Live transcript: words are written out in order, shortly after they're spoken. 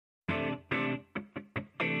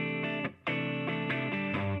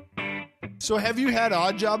So have you had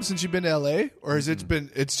odd jobs since you've been to LA, or has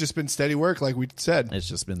it's just been steady work like we said? It's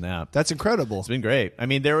just been that. That's incredible. It's been great. I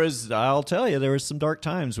mean, I'll tell you, there was some dark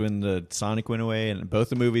times when the Sonic went away and both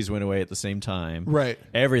the movies went away at the same time. Right.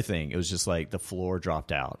 Everything. It was just like the floor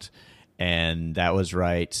dropped out. And that was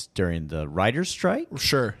right during the writer's strike.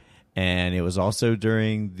 Sure. And it was also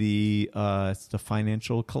during the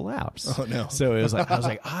financial collapse. Oh no! So I was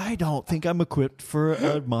like, I don't think I'm equipped for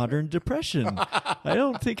a modern depression. I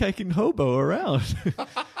don't think I can hobo around.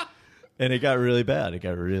 And it got really bad. It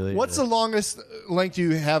got really. What's the longest length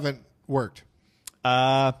you haven't worked?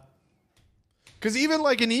 Because even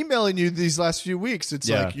like in emailing you these last few weeks, it's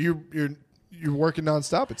like you're working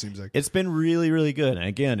nonstop. It seems like it's been really, really good. And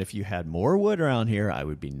again, if you had more wood around here, I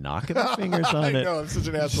would be knocking the fingers on it. I know, I'm such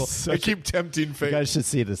an asshole. I keep tempting fate. You guys should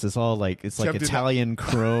see this. It's all like Italian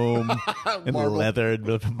chrome and leather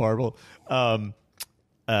and marble. I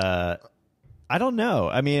don't know.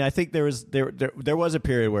 I mean, I think there was a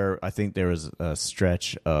period where I think there was a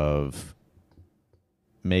stretch of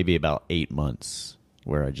maybe about 8 months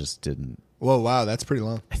where I just didn't. Whoa, wow, that's pretty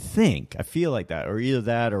long. I feel like that, or either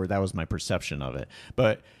that, or that was my perception of it.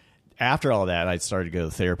 But after all that, I started to go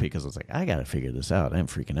to therapy because I was like, I got to figure this out. I'm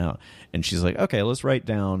freaking out. And she's like, okay, let's write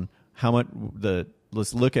down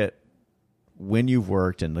let's look at when you've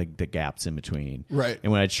worked and like the gaps in between. Right.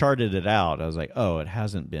 And when I charted it out, I was like, oh, it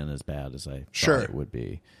hasn't been as bad as I thought it would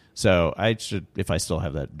be. So I should, if I still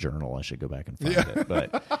have that journal, I should go back and find it.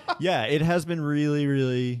 But yeah, it has been really,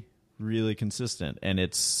 really, really consistent. And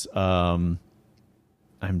it's, I'm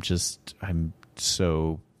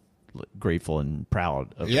so grateful and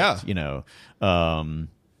proud of it, you know.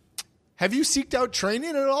 Have you seeked out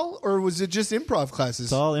training at all, or was it just improv classes?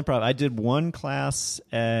 It's all improv. I did one class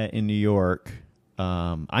in New York.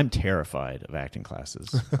 I'm terrified of acting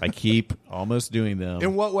classes. I keep almost doing them.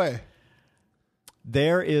 In what way?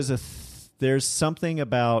 There's something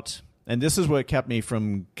about, and this is what kept me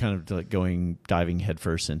from kind of like diving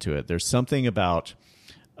headfirst into it. There's something about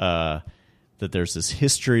that there's this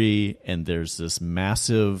history and there's this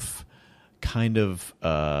massive kind of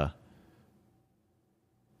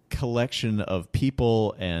collection of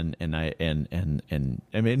people and I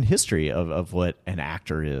mean history of what an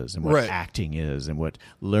actor is and what acting is and what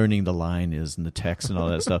learning the line is and the text and all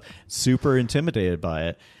that stuff. Super intimidated by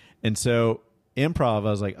it. And so improv,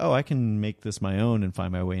 I was like, oh, I can make this my own and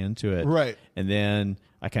find my way into it. Right. And then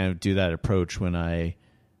I kind of do that approach when I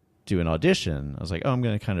do an audition. I was like, oh, I'm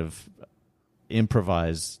going to kind of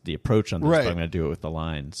improvise the approach on this, but I'm going to do it with the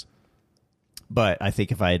lines. But I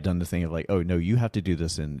think if I had done the thing of like, oh, no, you have to do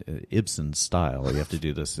this in Ibsen's style, or you have to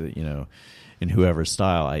do this, in whoever's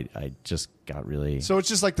style, I just got really... So it's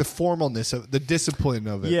just like the formalness of the discipline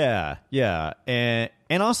of it. Yeah, yeah. And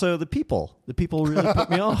also the people. The people really put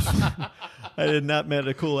me off. I had not met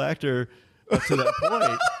a cool actor up to that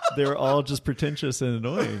point. They were all just pretentious and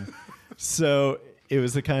annoying. So... it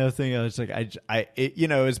was the kind of thing I was like,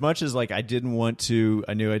 as much as like I knew I didn't want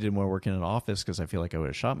to work in an office because I feel like I would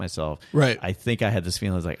have shot myself. Right. I think I had this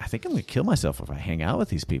feeling, I was like, I think I'm going to kill myself if I hang out with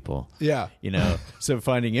these people. Yeah. So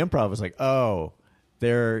finding improv was like, oh,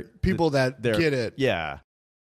 they're people that get it. Yeah.